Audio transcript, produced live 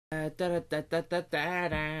Fucking,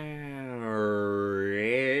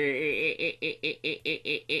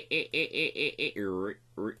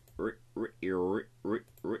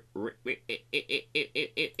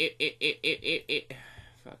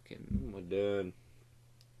 I'm done.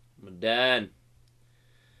 I'm done.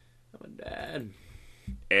 I'm done.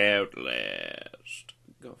 Outlast.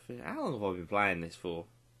 How long have I been playing this for?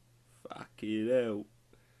 Fucking hell.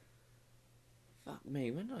 Fuck me,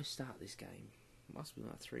 when did I start this game? Must have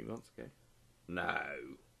been like 3 months ago. No.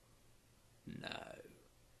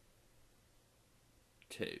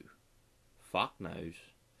 2. Fuck knows.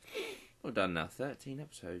 I've done now 13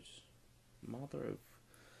 episodes. Mother of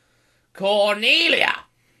Cornelia!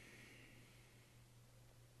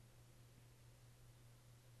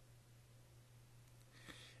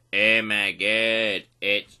 Oh my god,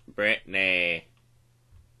 it's Britney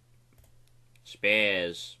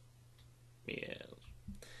Spears. Yes.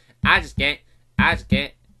 I just can't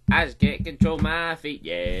control my feet.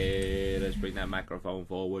 Yeah, let's bring that microphone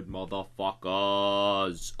forward,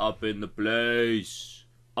 motherfuckers. Up in the place.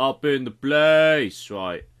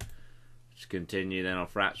 Right. Just continue then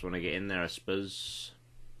off raps when I get in there, I suppose.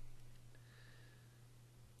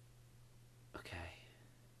 Okay.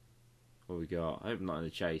 What we got? I hope I'm not in the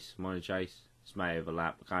chase. Am I in the chase? This may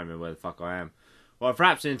overlap. I can't remember where the fuck I am. Well,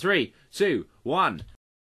 fraps in 3, 2, 1.